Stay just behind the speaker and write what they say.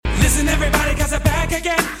Listen everybody, cause they're back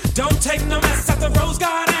again. Don't take no mess at the Rose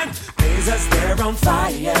Garden. Blazers, they're on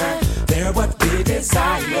fire. They're what we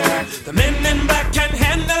desire. The men in black can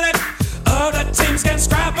handle it. Other teams can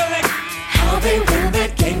scrabble it. How they win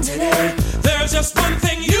that game today. There's just one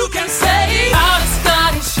thing you can say. How did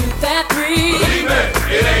Scotty shoot that three? Believe me,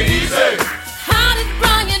 it ain't easy. How did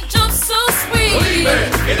Brian jump so sweet? Believe me,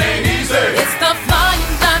 it ain't easy. It's the flying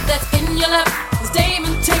dive that's in your lap. As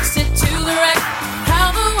Damon takes it to the rack.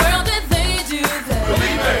 How the world did they do that?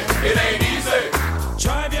 Believe me, it ain't easy.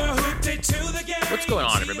 Drive your hoopty to the game. What's going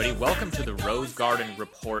on, everybody? Welcome to the Rose Garden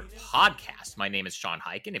Report podcast. My name is Sean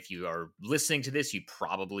Highkin. If you are listening to this, you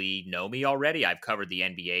probably know me already. I've covered the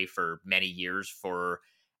NBA for many years for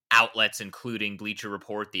outlets including Bleacher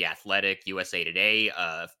Report, The Athletic, USA Today,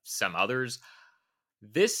 some others.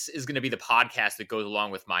 This is going to be the podcast that goes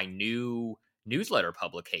along with my new newsletter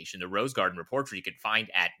publication, the Rose Garden Report, which you can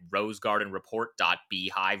find at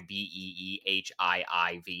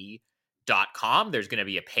rosegardenreport.beehive.com. There's going to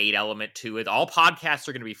be a paid element to it. All podcasts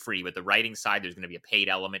are going to be free, but the writing side, there's going to be a paid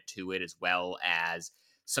element to it, as well as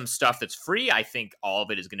some stuff that's free. I think all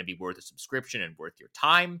of it is going to be worth a subscription and worth your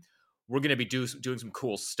time. We're going to be doing some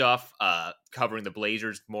cool stuff, covering the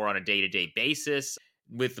Blazers more on a day-to-day basis.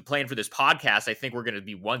 With the plan for this podcast, I think we're going to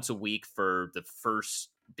be once a week for the first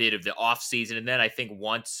bit of the off season. And then I think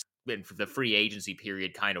once the free agency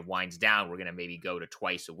period kind of winds down, we're going to maybe go to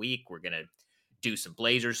twice a week. We're going to do some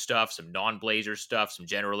Blazers stuff, some non-Blazers stuff, some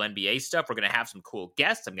general NBA stuff. We're going to have some cool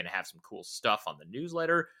guests. I'm going to have some cool stuff on the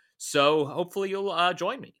newsletter. So hopefully you'll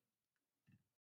join me.